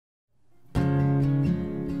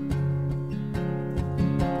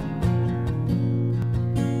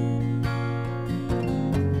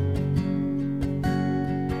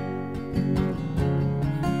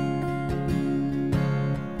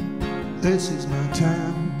this is my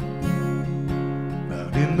town,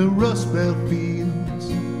 out in the Rust Belt fields.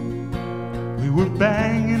 We were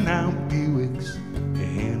banging out Buicks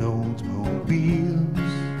and Oldsmobiles.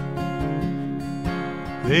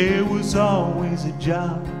 There was always a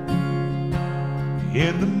job,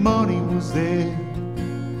 and the money was there.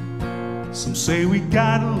 Some say we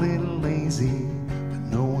got a little lazy, but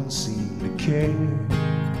no one seemed to care.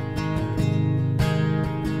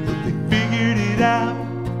 But they figured it out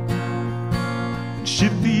and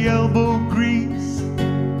shipped the elbow grease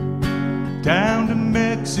down to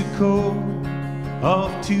Mexico,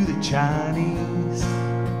 off to the Chinese.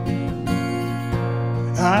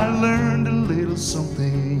 I learned a little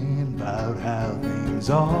something about how things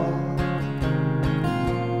are.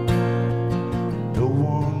 No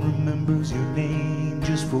one remembers your name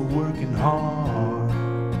just for working hard.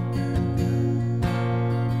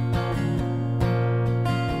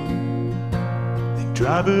 They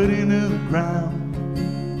drive it into the ground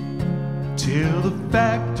till the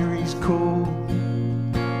factory's cold,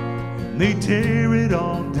 and they tear it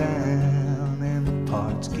all down and the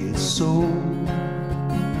parts get sold.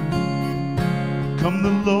 Come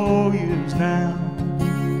the lawyers now,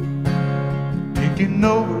 picking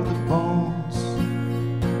over the bones,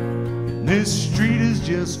 and this street is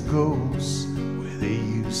just ghosts where they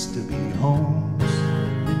used to be homes.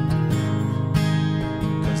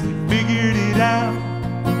 'Cause they figured it out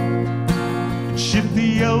and shipped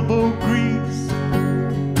the elbow grease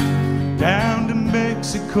down to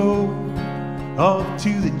Mexico, off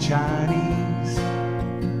to the Chinese.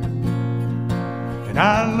 And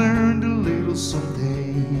I learned a little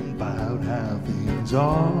something about how things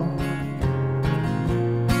are.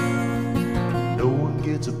 No one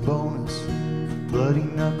gets a bonus for bloody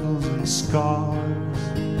knuckles and scars,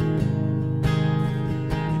 and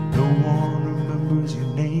no one remembers your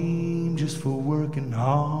name just for working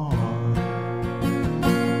hard.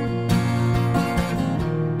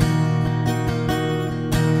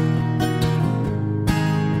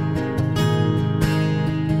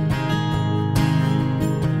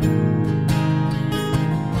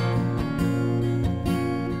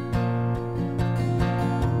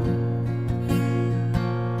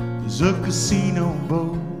 There's a casino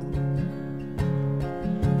boat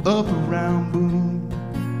up around Boone.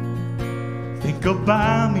 Think I'll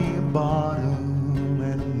buy me a bottle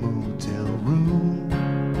and a motel room.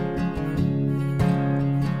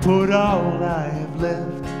 Put all I have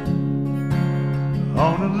left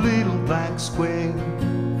on a little black square.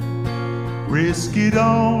 Risk it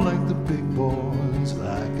all like the big boys,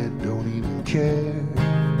 like I don't even care.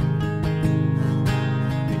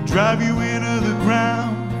 They drive you into the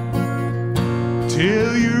ground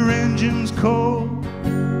till your engine's cold,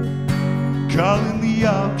 calling the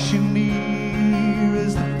auctioneer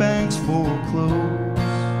as the banks foreclose.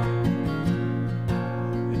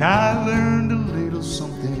 And I learned a little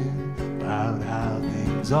something about how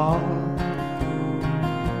things are.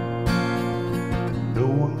 No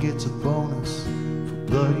one gets a bonus for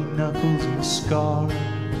bloody knuckles and scars.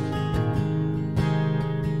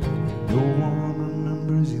 No one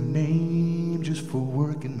remembers your name just for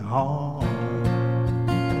working hard.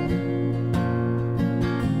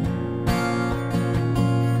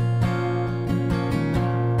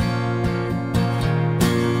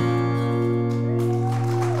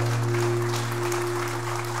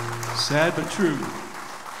 Sad but true.